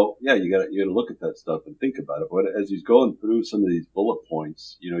 You gotta look at that stuff and think about it. But as he's going through some of these bullet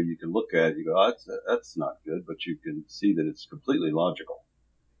points, you can look at it, you go, that's not good, but you can see that it's completely logical.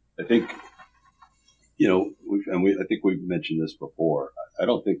 I think, I think we've mentioned this before. I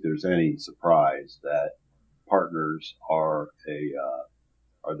don't think there's any surprise that partners are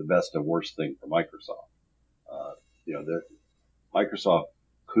the best and worst thing for Microsoft. Microsoft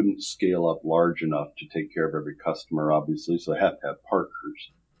couldn't scale up large enough to take care of every customer, obviously, so they have to have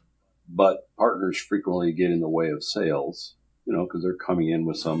partners. But partners frequently get in the way of sales, because they're coming in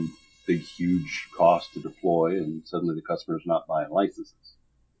with some big, huge cost to deploy, and suddenly the customer's not buying licenses.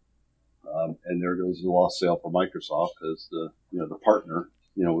 And there goes the lost sale for Microsoft because the partner,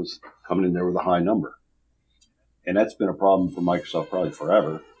 was coming in there with a high number. And that's been a problem for Microsoft probably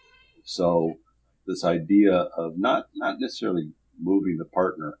forever. So this idea of not necessarily moving the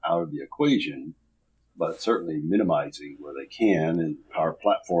partner out of the equation, but certainly minimizing where they can. And Power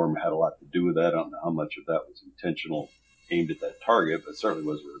Platform had a lot to do with that. I don't know how much of that was intentional, aimed at that target, but certainly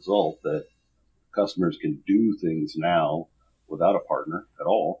was a result that customers can do things now without a partner at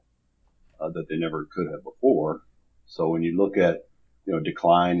all that they never could have before. So when you look at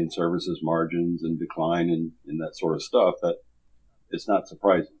decline in services margins and decline in that sort of stuff, that it's not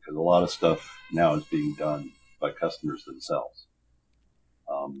surprising because a lot of stuff now is being done by customers themselves.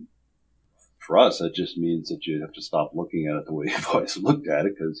 For us, that just means that you have to stop looking at it the way you've always looked at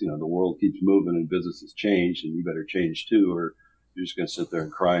it, because the world keeps moving and business has changed, and you better change too, or you're just going to sit there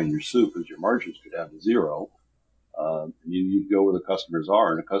and cry in your soup as your margins go down to zero. You go where the customers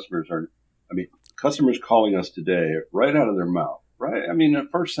are, and the customers are. Customers calling us today right out of their mouth. Right? The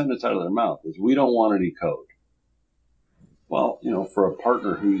first sentence out of their mouth is, "We don't want any code." Well, for a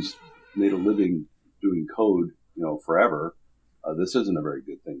partner who's made a living doing code, forever, this isn't a very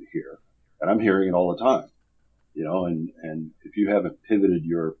good thing to hear. And I'm hearing it all the time, and if you haven't pivoted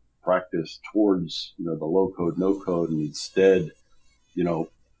your practice towards, the low code, no code, and instead,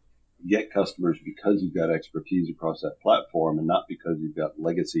 get customers because you've got expertise across that platform and not because you've got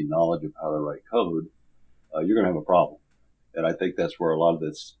legacy knowledge of how to write code, you're going to have a problem. And I think that's where a lot of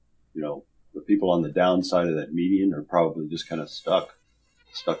this, the people on the downside of that median are probably just kind of stuck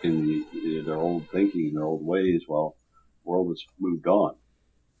in their old thinking and their old ways while the world has moved on.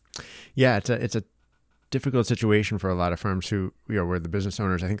 Yeah, it's a difficult situation for a lot of firms who, where the business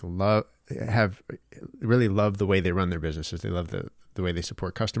owners, I think, really love the way they run their businesses. They love the way they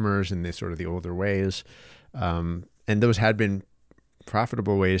support customers and the older ways. And those had been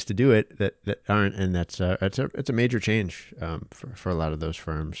profitable ways to do it that aren't, and it's a major change for a lot of those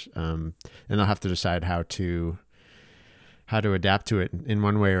firms. And they'll have to decide how to adapt to it in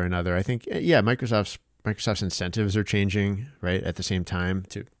one way or another. I think, Microsoft's incentives are changing, right, at the same time,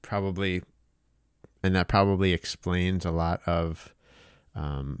 and that probably explains a lot of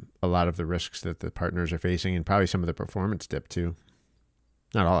the risks that the partners are facing, and probably some of the performance dip too.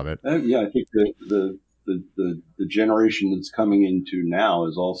 Not all of it. I think the generation that's coming into now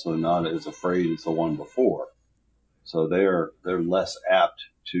is also not as afraid as the one before. So they're less apt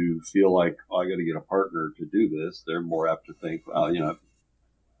to feel like, I got to get a partner to do this. They're more apt to think, well,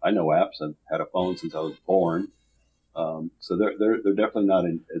 I know apps. I've had a phone since I was born. So they're definitely not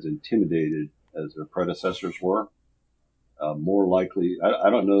as intimidated as their predecessors were. More likely, I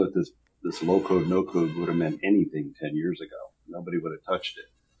don't know that this low code, no code would have meant anything 10 years ago. Nobody would have touched it.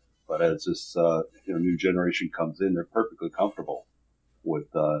 But as this new generation comes in, they're perfectly comfortable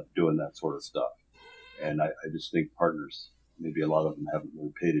with doing that sort of stuff. And I just think partners, maybe a lot of them haven't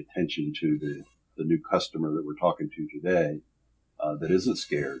really paid attention to the new customer that we're talking to today. that isn't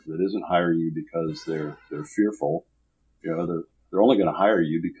scared, that isn't hiring you because they're fearful. They're only going to hire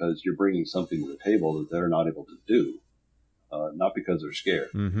you because you're bringing something to the table that they're not able to do, not because they're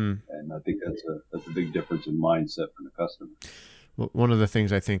scared. Mm-hmm. And I think that's a big difference in mindset from the customer. Well, one of the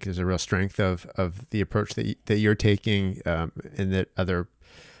things I think is a real strength of the approach that you're taking, and that other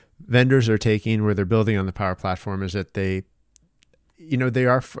vendors are taking, where they're building on the Power Platform, is that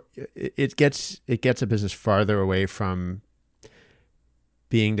it gets a business farther away from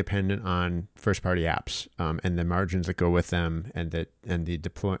being dependent on first-party apps, and the margins that go with them, and the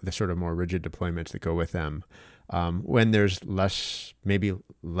sort of more rigid deployments that go with them. When there's less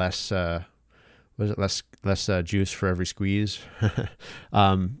juice for every squeeze,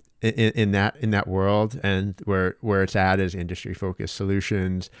 in that world, and where it's at is industry-focused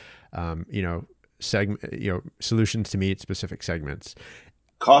solutions, solutions to meet specific segments.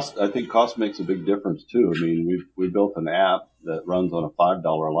 I think cost makes a big difference too. I mean, we built an app that runs on a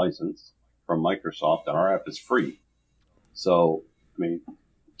 $5 license from Microsoft, and our app is free. So, I mean,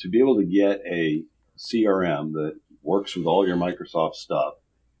 to be able to get a CRM that works with all your Microsoft stuff,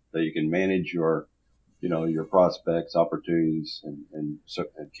 that you can manage your prospects, opportunities, and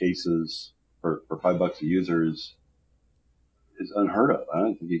cases for $5 a user is unheard of. I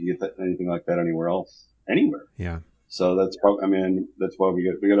don't think you can get anything like that anywhere else, anywhere. Yeah. So that's that's why we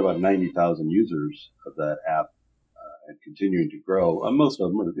got about 90,000 users of that app, and continuing to grow. Most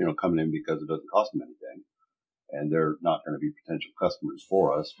of them are, coming in because it doesn't cost them anything, and they're not going to be potential customers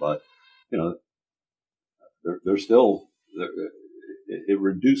for us. But, they're still, it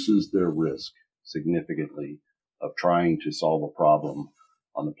reduces their risk significantly of trying to solve a problem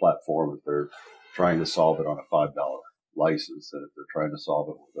on the platform if they're trying to solve it on a $5 license, and if they're trying to solve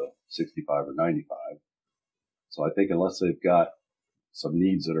it with a 65 or 95. So I think unless they've got some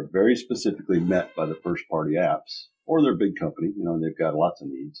needs that are very specifically met by the first party apps, or they're a big company, and they've got lots of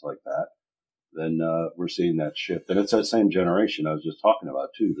needs like that, then we're seeing that shift. And it's that same generation I was just talking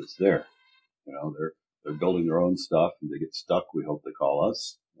about too that's there. They're building their own stuff, and they get stuck. We hope they call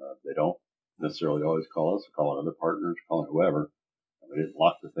us. They don't necessarily always call us. They're calling other partners, calling whoever. And they didn't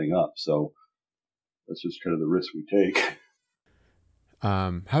lock the thing up. So that's just kind of the risk we take.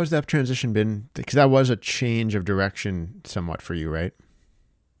 How has that transition been? Because that was a change of direction somewhat for you, right?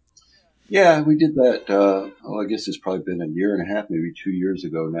 Yeah, we did that. I guess it's probably been a year and a half, maybe 2 years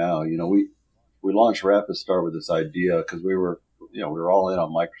ago now. We launched RapidStart with this idea because we were all in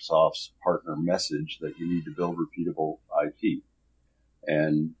on Microsoft's partner message that you need to build repeatable IP.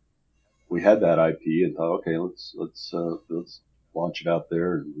 And we had that IP and thought, okay, let's launch it out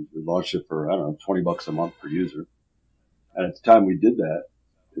there. And we launched it for, $20 a month per user. And at the time we did that,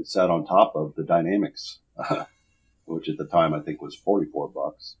 it sat on top of the Dynamics, which at the time I think was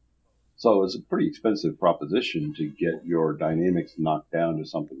 $44. So it was a pretty expensive proposition to get your Dynamics knocked down to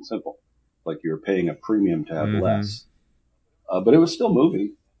something simple. Like you were paying a premium to have less. But it was still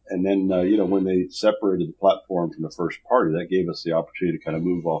moving. And then, when they separated the platform from the first party, that gave us the opportunity to kind of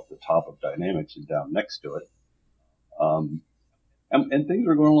move off the top of Dynamics and down next to it. And things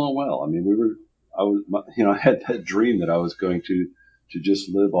were going along well. I mean, I had that dream that I was going to just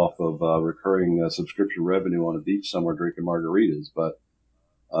live off of recurring subscription revenue on a beach somewhere drinking margaritas. But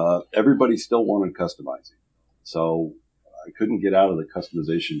everybody still wanted customizing. So I couldn't get out of the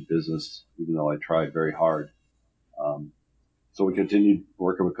customization business, even though I tried very hard. So we continued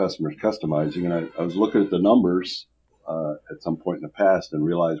working with customers customizing, and I was looking at the numbers at some point in the past and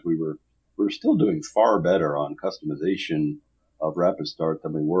realized we were still doing far better on customization of RapidStart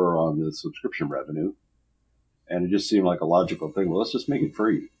than we were on the subscription revenue. And it just seemed like a logical thing. Well, let's just make it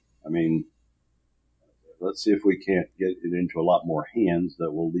free. I mean, let's see if we can't get it into a lot more hands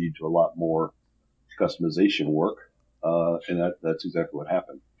that will lead to a lot more customization work. And that's exactly what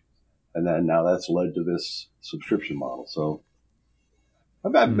happened. And then now that's led to this subscription model. So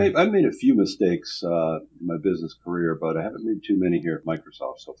I've made a few mistakes in my business career, but I haven't made too many here at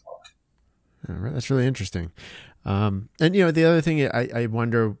Microsoft so far. All right, that's really interesting. And the other thing I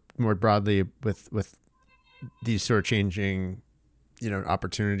wonder more broadly with these sort of changing,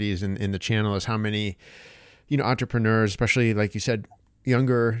 opportunities in the channel is how many, entrepreneurs, especially like you said,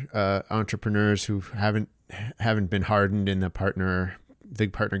 younger entrepreneurs who haven't been hardened in the partner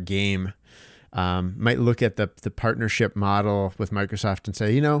game, might look at the partnership model with Microsoft and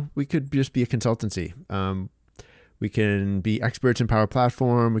say, we could just be a consultancy. We can be experts in Power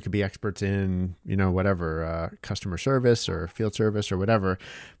Platform. We could be experts in, whatever, customer service or field service or whatever,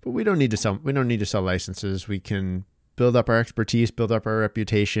 but we don't need to sell licenses. We can build up our expertise, build up our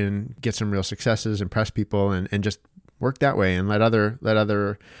reputation, get some real successes, impress people, and just work that way, and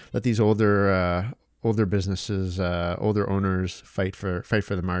let these older older businesses, older owners fight for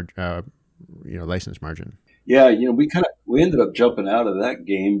the license margin? Yeah, we ended up jumping out of that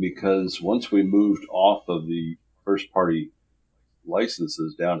game because once we moved off of the first party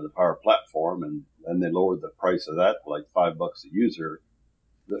licenses down to the Power Platform, and then they lowered the price of that to like $5 a user,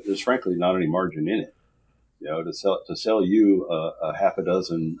 there's frankly not any margin in it. To sell you a half a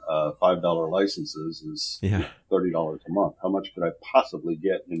dozen $5 licenses is $30 a month. How much could I possibly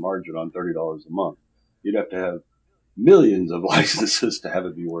get in margin on $30 a month? You'd have to have millions of licenses to have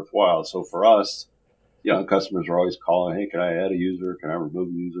it be worthwhile. So for us, customers are always calling, hey, can I add a user? Can I remove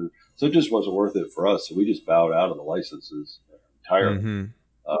a user? So it just wasn't worth it for us. So we just bowed out of the licenses entirely.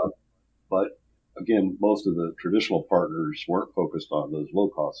 Mm-hmm. But again, most of the traditional partners weren't focused on those low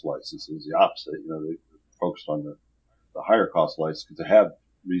cost licenses. The opposite, they focused on the higher cost licenses because they have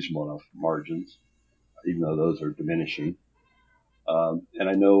reasonable enough margins, even though those are diminishing. And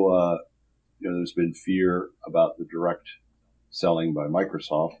I know, there's been fear about the direct selling by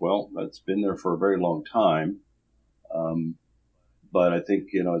Microsoft. Well, that's been there for a very long time. But I think,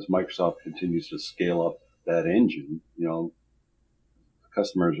 as Microsoft continues to scale up that engine,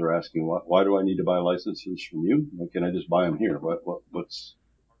 customers are asking, why do I need to buy licenses from you? Why can't I just buy them here?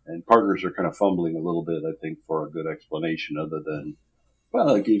 And partners are kind of fumbling a little bit, I think, for a good explanation other than,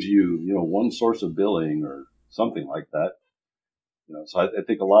 well, it gives you, one source of billing or something like that. So I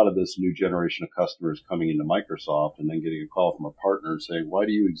think a lot of this new generation of customers coming into Microsoft and then getting a call from a partner saying, why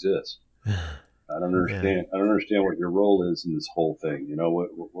do you exist? I don't understand. Yeah. I don't understand what your role is in this whole thing.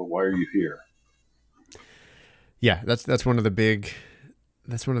 Why are you here? Yeah, that's one of the big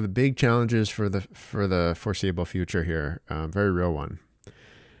challenges for the foreseeable future here. Very real one.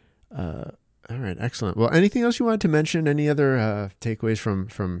 All right, excellent. Well, anything else you wanted to mention? Any other takeaways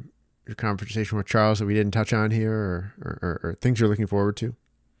from your conversation with Charles that we didn't touch on here, or things you're looking forward to?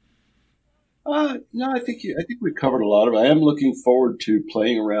 No, I think we covered a lot of it. I am looking forward to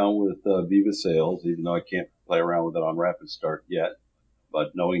playing around with Viva Sales, even though I can't play around with it on RapidStart yet.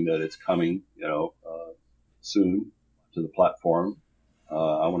 But knowing that it's coming, soon to the platform,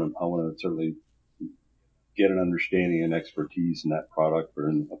 I want to certainly get an understanding and expertise in that product. We're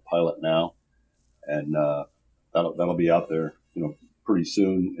in a pilot now, and that'll be out there, pretty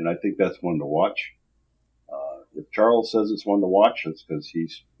soon. And I think that's one to watch. If Charles says it's one to watch, it's because he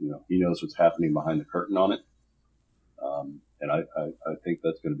knows what's happening behind the curtain on it. And I think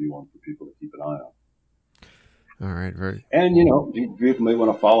that's going to be one for people to keep an eye on. All right, And people may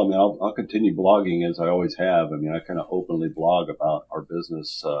want to follow me. I'll continue blogging as I always have. I mean, I kind of openly blog about our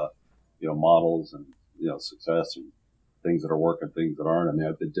business, models and success and things that are working, things that aren't. I mean,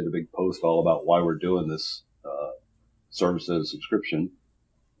 I did a big post all about why we're doing this service as a subscription.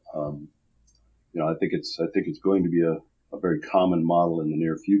 I think it's going to be a very common model in the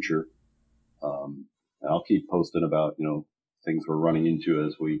near future. And I'll keep posting about things we're running into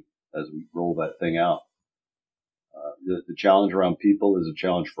as we roll that thing out. The challenge around people is a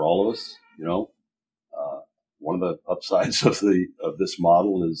challenge for all of us. One of the upsides of this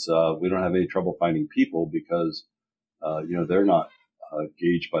model is we don't have any trouble finding people because they're not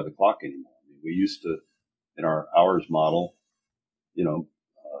gauged by the clock anymore. I mean, we used to, in our hours model,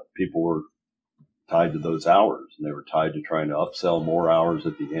 people were tied to those hours, and they were tied to trying to upsell more hours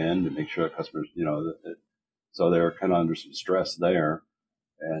at the end to make sure that customers, so they were kind of under some stress there.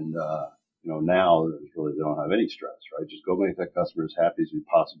 And now really they don't have any stress, right? Just go make that customer as happy as you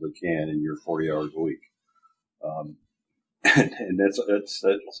possibly can in your 40 hours a week. And that's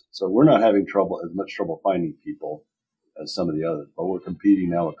so we're not having as much trouble finding people as some of the others, but we're competing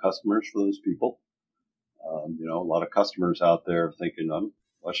now with customers for those people. A lot of customers out there thinking,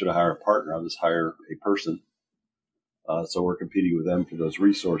 why should I hire a partner? I'll just hire a person. So we're competing with them for those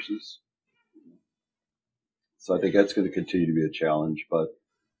resources. So I think that's going to continue to be a challenge, but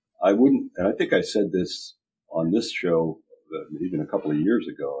I wouldn't, and I think I said this on this show even a couple of years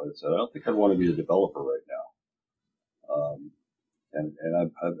ago. I said, I don't think I'd want to be a developer right now.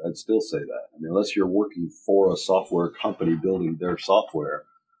 And I'd still say that. I mean, unless you're working for a software company building their software,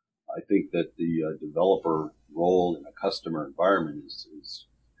 I think that the developer role in a customer environment is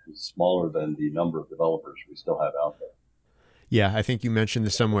smaller than the number of developers we still have out there. Yeah, I think you mentioned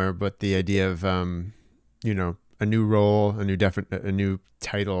this somewhere, but the idea of, a new role, a new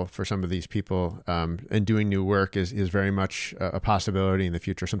title for some of these people, and doing new work is very much a possibility in the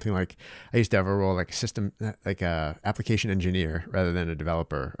future. Something like, I used to have a role like a application engineer rather than a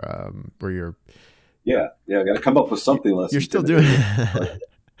developer, where you're. Yeah. I got to come up with something less. You're still doing. I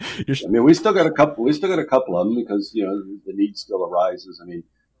mean, we still got a couple of them because the need still arises. I mean,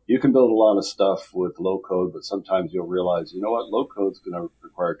 you can build a lot of stuff with low code, but sometimes you'll realize, you know what, low code's going to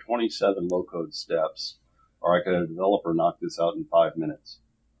require 27 low code steps, or I could have a developer knock this out in 5 minutes.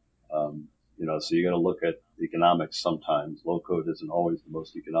 So you got to look at economics sometimes. Low code isn't always the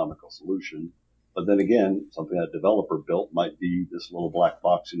most economical solution. But then again, something that developer built might be this little black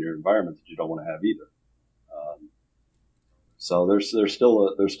box in your environment that you don't want to have either. So there's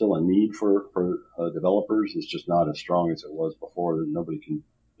still a need for developers. It's just not as strong as it was before. Nobody can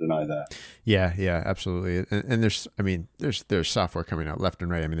deny that. Yeah, absolutely. And there's software coming out left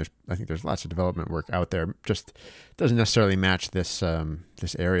and right. I mean, I think there's lots of development work out there. Just doesn't necessarily match this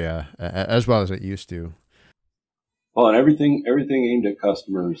area as well as it used to. Well, and everything aimed at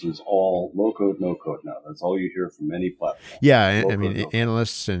customers is all low code, no code now. That's all you hear from any platform. Yeah,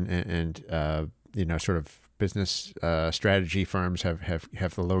 analysts and sort of business strategy firms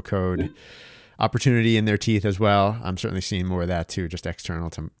have the low code opportunity in their teeth as well. I'm certainly seeing more of that too, just external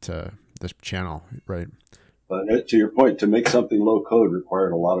to this channel, right? But to your point, to make something low code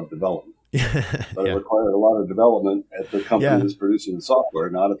required a lot of development. But it required a lot of development at the company that's producing the software,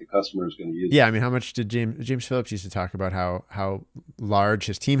 not at the customer is going to use it. Yeah, I mean, how much did James Phillips used to talk about how large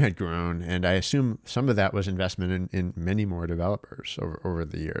his team had grown, and I assume some of that was investment in many more developers over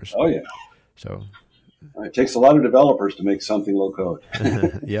the years. Oh yeah. So it takes a lot of developers to make something low code.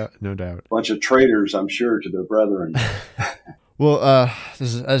 Yeah, no doubt. A bunch of traders, I'm sure, to their brethren. Well,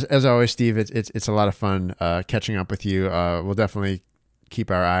 this is as always, Steve. It's a lot of fun catching up with you. We'll definitely keep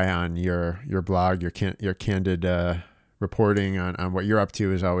our eye on your blog. Your candid reporting on what you're up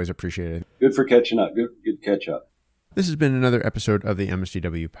to is always appreciated. Good for catching up. Good catch up. This has been another episode of the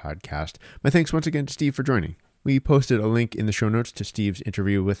MSDW podcast. My thanks once again to Steve for joining. We posted a link in the show notes to Steve's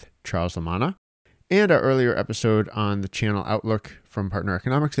interview with Charles Lamanna and our earlier episode on the channel outlook from Partner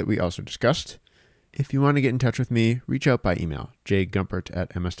Economics that we also discussed. If you want to get in touch with me, reach out by email,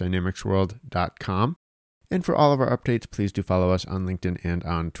 jgumpert@msdynamicsworld.com. And for all of our updates, please do follow us on LinkedIn and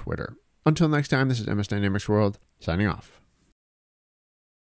on Twitter. Until next time, this is MS Dynamics World, signing off.